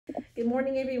Good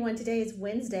morning, everyone. Today is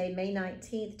Wednesday, May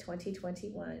 19th,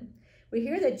 2021. We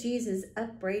hear that Jesus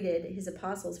upbraided his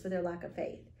apostles for their lack of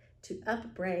faith. To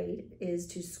upbraid is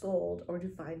to scold or to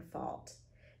find fault.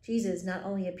 Jesus not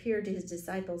only appeared to his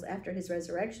disciples after his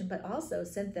resurrection, but also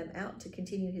sent them out to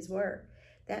continue his work.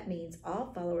 That means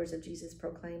all followers of Jesus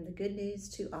proclaim the good news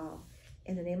to all.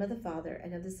 In the name of the Father,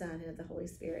 and of the Son, and of the Holy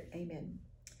Spirit. Amen.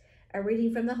 A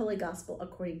reading from the Holy Gospel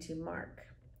according to Mark.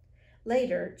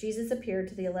 Later, Jesus appeared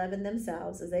to the 11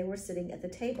 themselves as they were sitting at the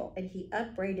table, and he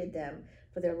upbraided them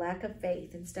for their lack of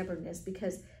faith and stubbornness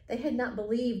because they had not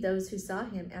believed those who saw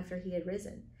him after he had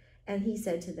risen. And he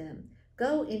said to them,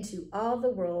 "Go into all the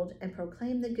world and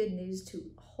proclaim the good news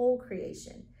to whole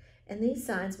creation, and these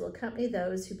signs will accompany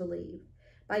those who believe.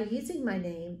 By using my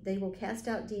name, they will cast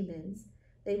out demons.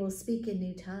 They will speak in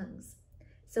new tongues."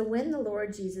 So when the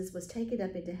Lord Jesus was taken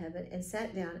up into heaven and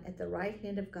sat down at the right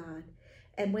hand of God,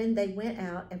 and when they went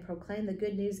out and proclaimed the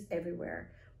good news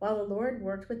everywhere, while the Lord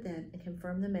worked with them and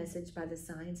confirmed the message by the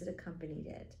signs that accompanied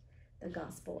it. The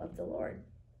Gospel of the Lord.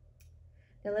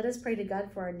 Now let us pray to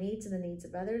God for our needs and the needs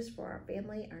of others, for our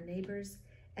family, our neighbors,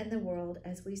 and the world,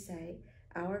 as we say,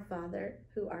 "Our Father,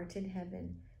 who art in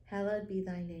heaven, hallowed be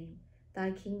thy name.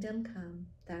 Thy kingdom come,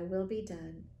 thy will be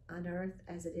done, on earth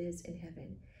as it is in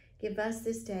heaven. Give us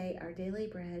this day our daily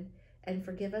bread, and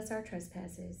forgive us our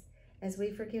trespasses, as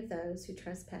we forgive those who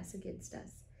trespass against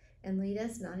us. And lead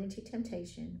us not into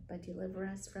temptation, but deliver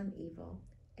us from evil."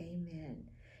 Amen.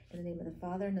 In the name of the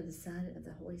Father, and of the Son, and of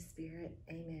the Holy Spirit.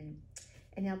 Amen.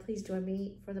 And now please join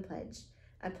me for the pledge.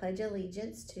 I pledge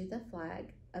allegiance to the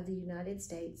flag of the United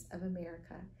States of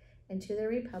America, and to the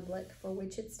republic for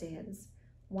which it stands,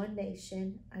 one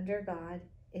nation, under God,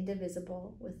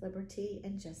 indivisible, with liberty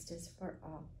and justice for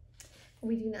all.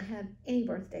 We do not have any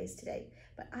birthdays today,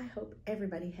 but I hope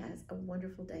everybody has a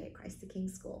wonderful day at Christ the King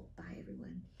School. Bye,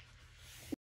 everyone.